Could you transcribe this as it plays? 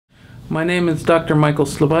My name is Dr. Michael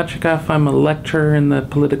Slobodchikoff. I'm a lecturer in the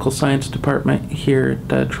political science department here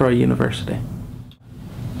at Troy University.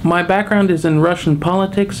 My background is in Russian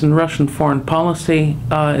politics and Russian foreign policy,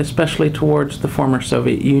 especially towards the former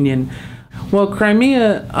Soviet Union. Well,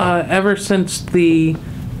 Crimea, ever since the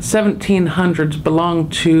 1700s,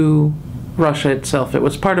 belonged to Russia itself. It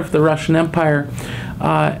was part of the Russian Empire,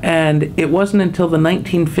 and it wasn't until the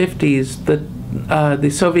 1950s that the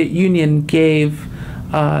Soviet Union gave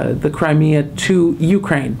the Crimea to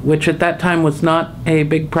Ukraine, which at that time was not a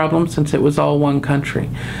big problem since it was all one country.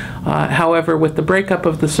 However, with the breakup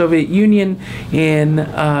of the Soviet Union in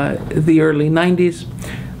the early 90s,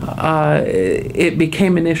 it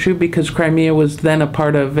became an issue because Crimea was then a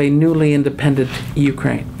part of a newly independent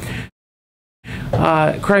Ukraine.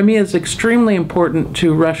 Crimea is extremely important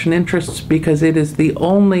to Russian interests because it is the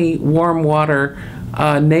only warm water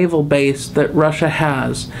naval base that Russia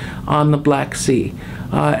has on the Black Sea.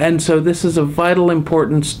 And so this is of vital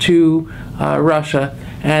importance to Russia,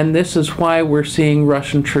 and this is why we're seeing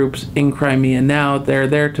Russian troops in Crimea now. They're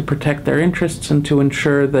there to protect their interests and to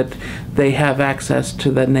ensure that they have access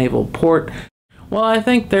to the naval port. Well, I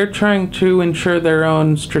think they're trying to ensure their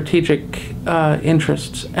own strategic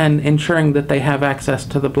interests and ensuring that they have access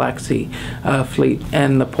to the Black Sea fleet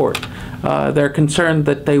and the port. They're concerned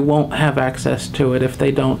that they won't have access to it if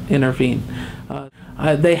they don't intervene.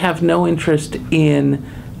 They have no interest in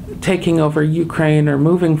taking over Ukraine or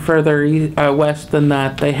moving further west than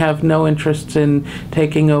that. They have no interest in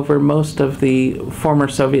taking over most of the former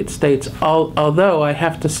Soviet states, although I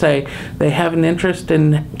have to say they have an interest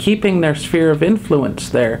in keeping their sphere of influence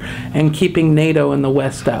there and keeping NATO and the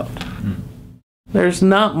West out. There's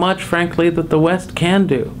not much, frankly, that the West can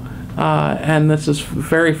do. And this is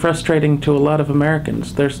very frustrating to a lot of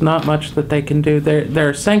Americans. There's not much that they can do. There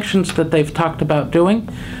are sanctions that they've talked about doing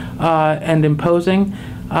and imposing.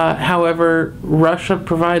 However, Russia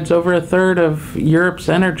provides over a third of Europe's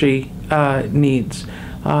energy needs.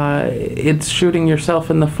 It's shooting yourself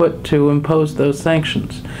in the foot to impose those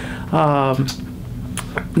sanctions. What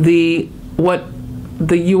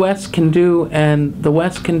the U.S. can do and the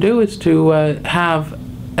West can do is to have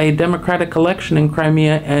a democratic election in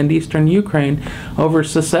Crimea and eastern Ukraine over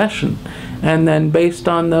secession, and then based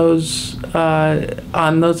on those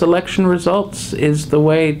election results is the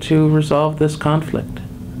way to resolve this conflict.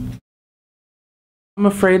 I'm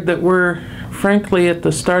afraid that we're frankly at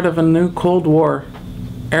the start of a new Cold War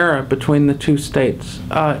era between the two states.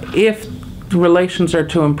 If relations are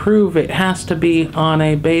to improve, it has to be on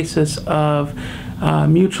a basis of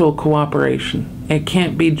mutual cooperation. It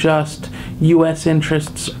can't be just U.S.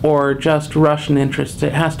 interests or just Russian interests.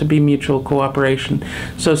 It has to be mutual cooperation.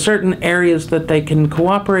 So certain areas that they can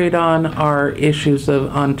cooperate on are issues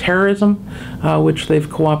on terrorism, which they've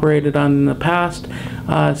cooperated on in the past,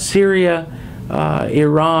 Syria,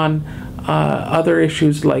 Iran, other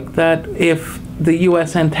issues like that. If the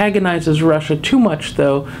U.S. antagonizes Russia too much,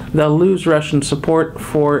 though, they'll lose Russian support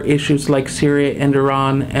for issues like Syria and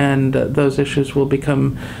Iran, and those issues will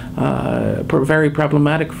become very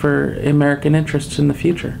problematic for American interests in the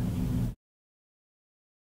future.